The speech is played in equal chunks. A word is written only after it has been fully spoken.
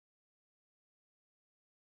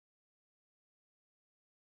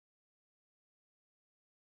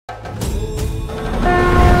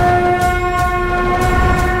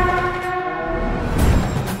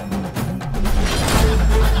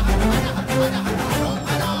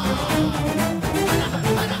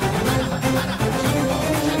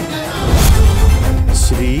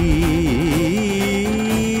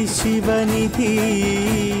సన్నిధి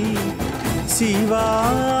శివాలయాలు.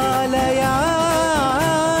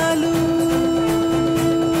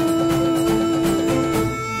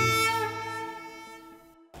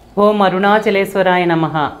 ఓం అరుణాచలేశ్వరాయ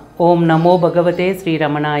నమః. ఓం నమో భగవతే శ్రీ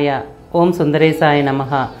రమణాయ. ఓం సుందరేశాయ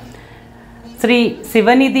నమః. శ్రీ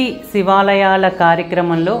శివనిధి శివాలయాల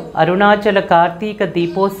కార్యక్రమంలో అరుణాచల కార్తీక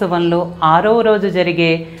దీపోత్సవంలో 6వ రోజు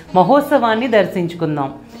జరిగే మహోత్సవాన్ని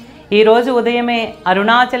దర్శించుకుందాం. ఈరోజు ఉదయమే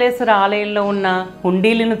అరుణాచలేశ్వర ఆలయంలో ఉన్న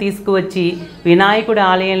హుండీలను తీసుకువచ్చి వినాయకుడి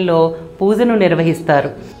ఆలయంలో పూజను నిర్వహిస్తారు.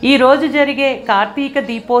 ఈరోజు జరిగే కార్తీక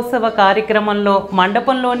దీపోత్సవ కార్యక్రమంలో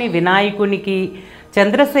మండపంలోని వినాయకునికి,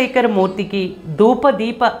 చంద్రశేఖర మూర్తికి ధూప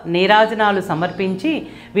దీప నీరాజనాలు సమర్పించి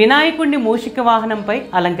వినాయకుడిని మూషిక వాహనంపై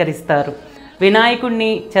అలంకరిస్తారు.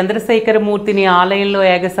 వినాయకుడిని, చంద్రశేఖర మూర్తిని ఆలయంలో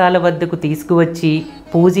యాగశాల వద్దకు తీసుకువచ్చి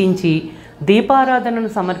పూజించి దీపారాధనను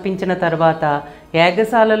సమర్పించిన తర్వాత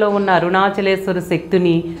యాగశాలలో ఉన్న అరుణాచలేశ్వర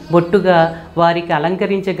శక్తిని బొట్టుగా వారికి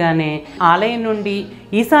అలంకరించగానే ఆలయం నుండి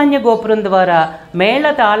ఈశాన్య గోపురం ద్వారా మేళ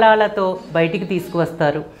తాళాలతో బయటికి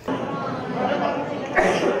తీసుకువస్తారు.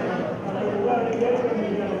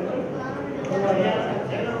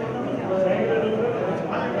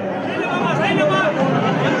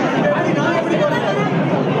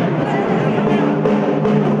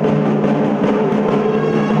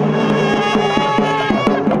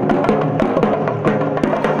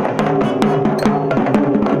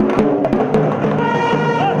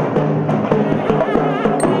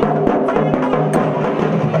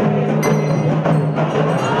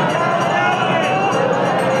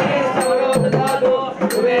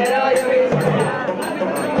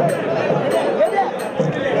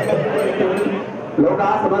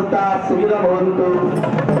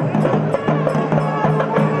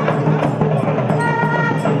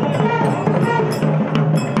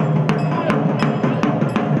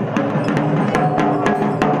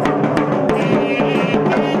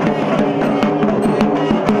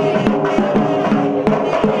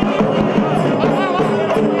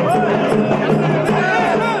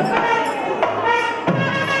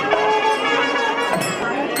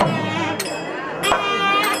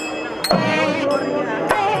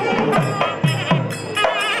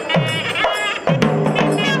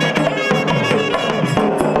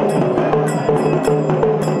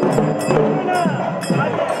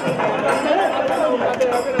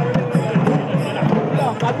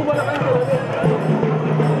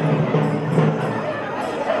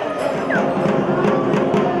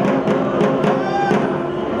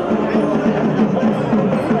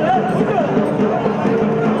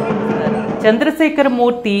 చంద్రశేఖర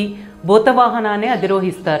మూర్తి భూతవాహనాన్ని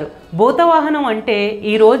అధిరోహిస్తారు. భూతవాహనం అంటే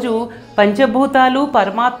ఈరోజు పంచభూతాలు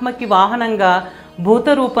పరమాత్మకి వాహనంగా భూత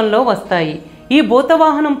రూపంలో వస్తాయి. ఈ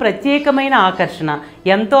భూతవాహనం ప్రత్యేకమైన ఆకర్షణ.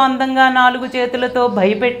 ఎంతో అందంగా 4 చేతులతో,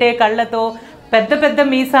 భయపెట్టే కళ్ళతో, పెద్ద పెద్ద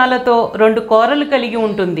మీసాలతో 2 కోరలు కలిగి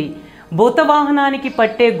ఉంటుంది. భూతవాహనానికి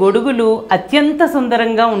పట్టే గొడుగులు అత్యంత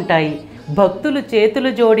సుందరంగా ఉంటాయి. భక్తులు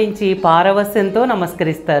చేతులు జోడించి పారవస్యంతో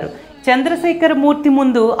నమస్కరిస్తారు. చంద్రశేఖర మూర్తి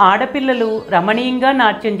ముందు ఆడపిల్లలు రమణీయంగా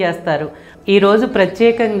నాట్యం చేస్తారు. ఈరోజు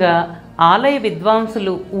ప్రత్యేకంగా ఆలయ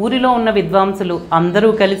విద్వాంసులు, ఊరిలో ఉన్న విద్వాంసులు అందరూ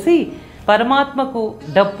కలిసి పరమాత్మకు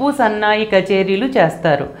డప్పు సన్నాయి కచేరీలు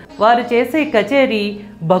చేస్తారు. వారు చేసే కచేరీ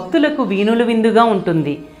భక్తులకు వీణుల విందుగా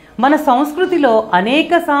ఉంటుంది. మన సంస్కృతిలో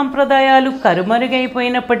అనేక సాంప్రదాయాలు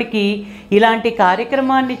కరుమరుగైపోయినప్పటికీ ఇలాంటి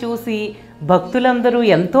కార్యక్రమాన్ని చూసి భక్తులందరూ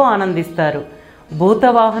ఎంతో ఆనందిస్తారు.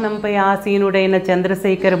 భూతవాహనంపై ఆసీనుడైన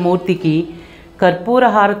చంద్రశేఖర మూర్తికి కర్పూర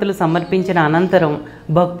హారతులు సమర్పించిన అనంతరం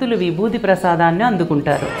భక్తులు విభూతి ప్రసాదాన్ని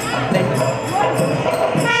అందుకుంటారు.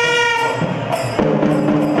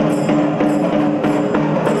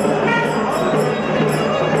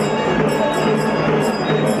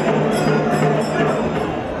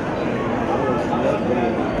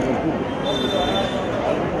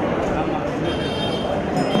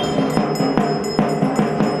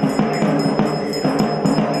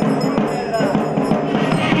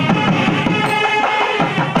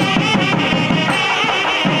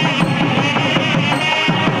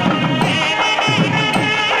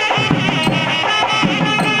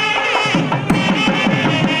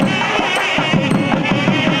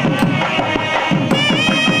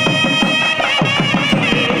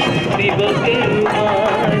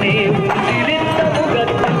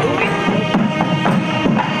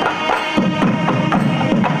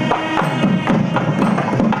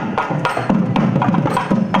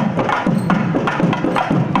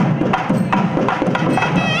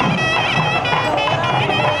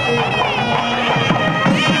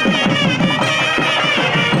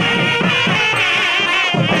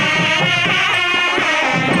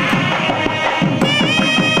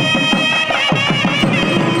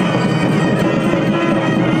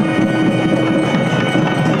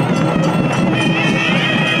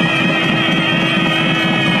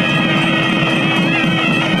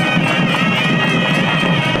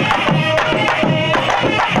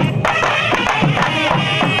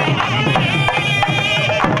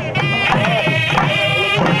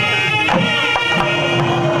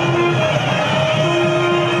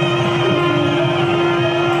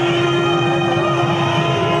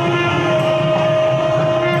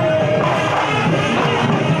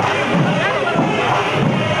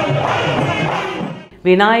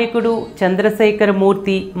 వినాయకుడు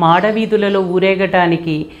చంద్రశేఖరమూర్తి మాడవీధులలో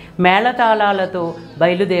ఊరేగటానికి మేళతాళాలతో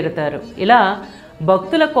బయలుదేరుతారు. ఇలా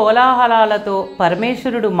భక్తుల కోలాహలాలతో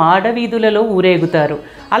పరమేశ్వరుడు మాడవీధులలో ఊరేగుతారు.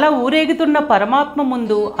 అలా ఊరేగుతున్న పరమాత్మ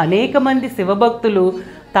ముందు అనేక మంది శివభక్తులు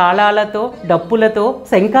తాళాలతో, డప్పులతో,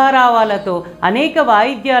 శంఖారావాలతో, అనేక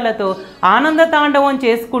వాయిద్యాలతో ఆనంద తాండవం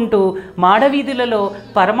చేసుకుంటూ మాడవీధులలో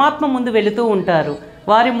పరమాత్మ ముందు వెళుతూ ఉంటారు.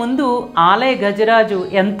 వారి ముందు ఆలయ గజరాజు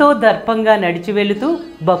ఎంతో దర్పంగా నడిచి వెళుతూ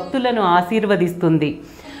భక్తులను ఆశీర్వదిస్తుంది.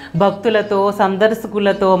 భక్తులతో,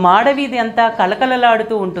 సందర్శకులతో మాడవీధి అంతా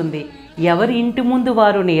కలకలలాడుతూ ఉంటుంది. ఎవరి ఇంటి ముందు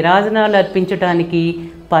వారు నీరాజనాలు అర్పించటానికి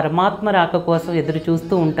పరమాత్మ రాక కోసం ఎదురు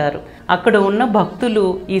చూస్తూ ఉంటారు. అక్కడ ఉన్న భక్తులు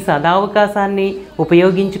ఈ సదావకాశాన్ని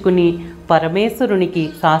ఉపయోగించుకుని పరమేశ్వరునికి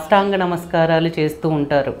సాష్టాంగ నమస్కారాలు చేస్తూ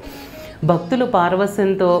ఉంటారు. భక్తులు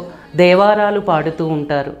పార్వశ్యంతో దేవారాలు పాడుతూ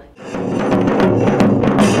ఉంటారు.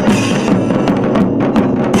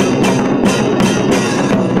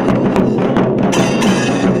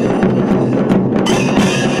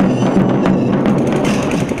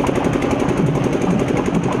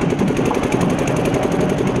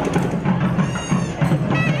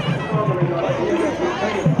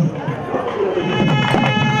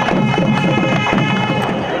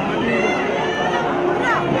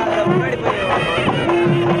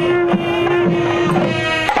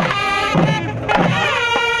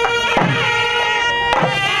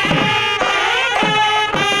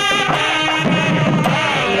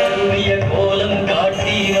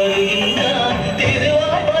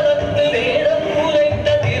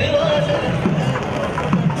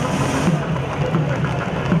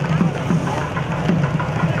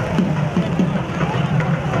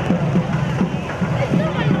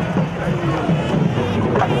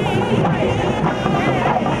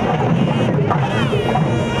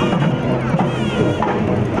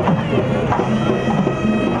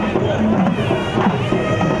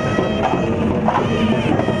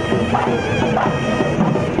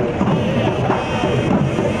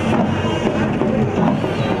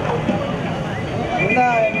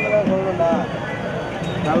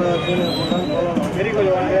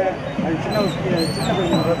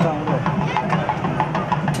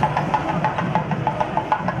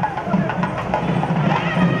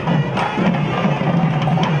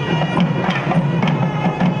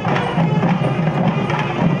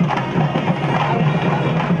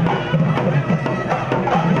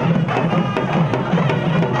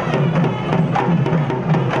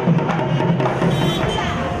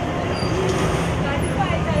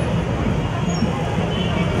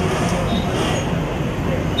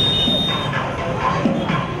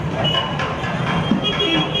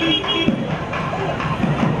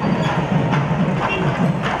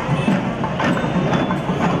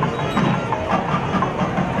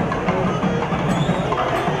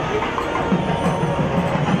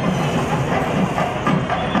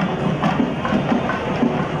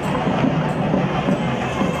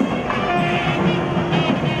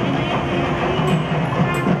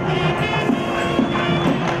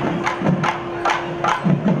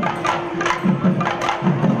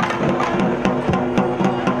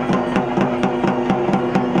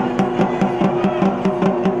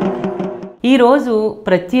 ఈరోజు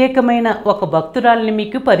ప్రత్యేకమైన ఒక భక్తురాలిని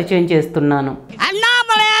మీకు పరిచయం చేస్తున్నాను.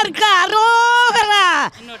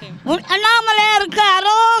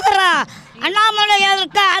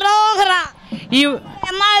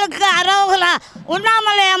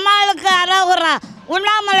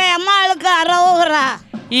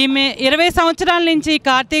 ఈమె 20 సంవత్సరాల నుంచి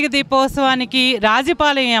కార్తీక దీపోత్సవానికి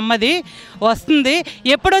రాజపాలెం అమ్మది వస్తుంది.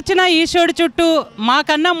 ఎప్పుడొచ్చినా ఈశ్వరుడు చుట్టూ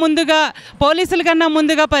మాకన్నా ముందుగా, పోలీసుల కన్నా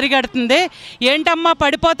ముందుగా పరిగెడుతుంది. ఏంటమ్మా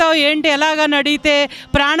పడిపోతావు ఏంటి ఎలాగని అడిగితే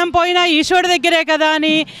ప్రాణం పోయినా ఈశ్వరుడి దగ్గరే కదా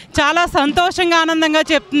అని చాలా సంతోషంగా ఆనందంగా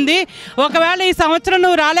చెప్తుంది. ఒకవేళ ఈ సంవత్సరం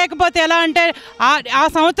నువ్వు రాలేకపోతే ఎలా అంటే ఆ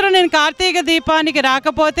సంవత్సరం నేను కార్తీక దీపానికి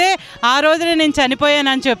రాకపోతే ఆ రోజునే నేను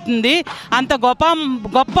చనిపోయానని చెప్తుంది. అంత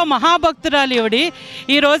గొప్ప మహాభక్తురాలు ఈవిడి.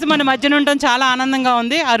 ఈరోజు మన మధ్యన ఉండటం చాలా ఆనందంగా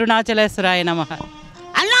ఉంది. అరుణాచలేశ్వరాయ నమః.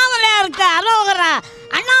 அண்ணாமலையாருக்கு அரோகரா,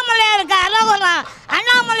 அண்ணாமலையாருக்கு அரோகரா,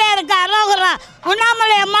 அண்ணாமலையாருக்கு அரோகரா,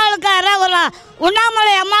 உண்ணாமலை அம்மாளுக்கு அரோகரா,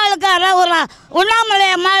 உண்ணாமலை அம்மாளுக்கு அரோகரா, உண்ணாமலை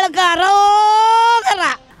அம்மாளுக்கு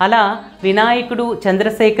அரோகரா. అలా వినాయకుడు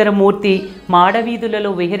చంద్రశేఖరమూర్తి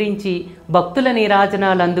మాడవీధులలో విహరించి భక్తుల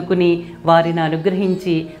నీరాజనాలు అందుకుని వారిని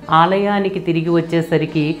అనుగ్రహించి ఆలయానికి తిరిగి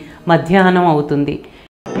వచ్చేసరికి మధ్యాహ్నం అవుతుంది.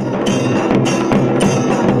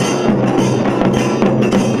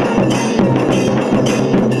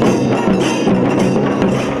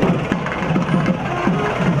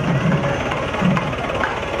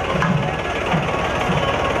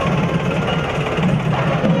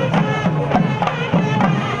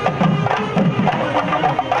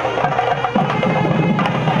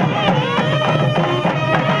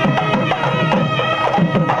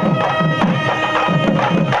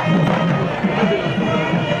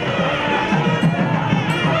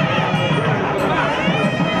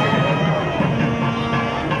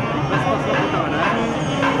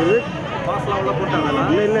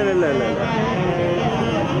 இல்லை இல்லை இல்லை இல்லை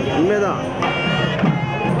உண்மைதான்.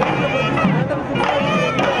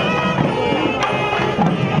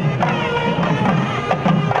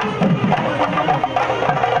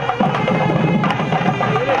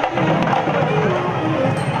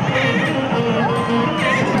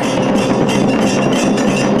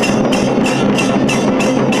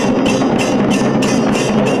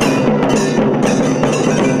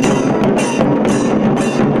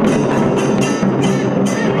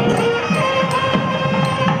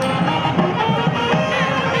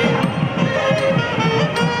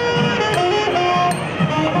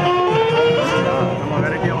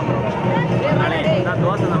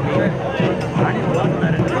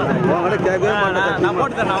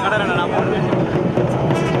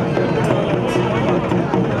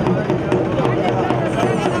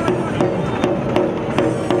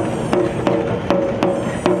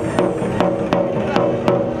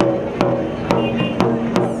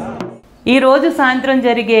 ఈరోజు సాయంత్రం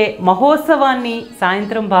జరిగే మహోత్సవాన్ని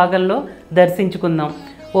సాయంత్రం భాగంలో దర్శించుకుందాం.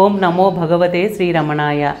 ఓం నమో భగవతే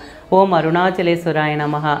శ్రీరమణాయ, ఓం అరుణాచలేశ్వరాయ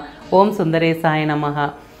నమః, ఓం సుందరేశాయ నమః.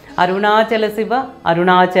 అరుణాచల శివ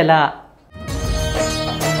అరుణాచల.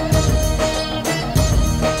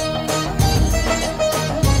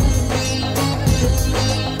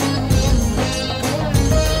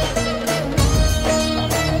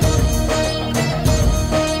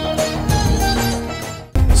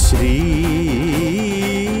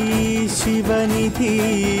 शिवनिधि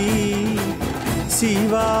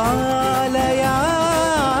शिवा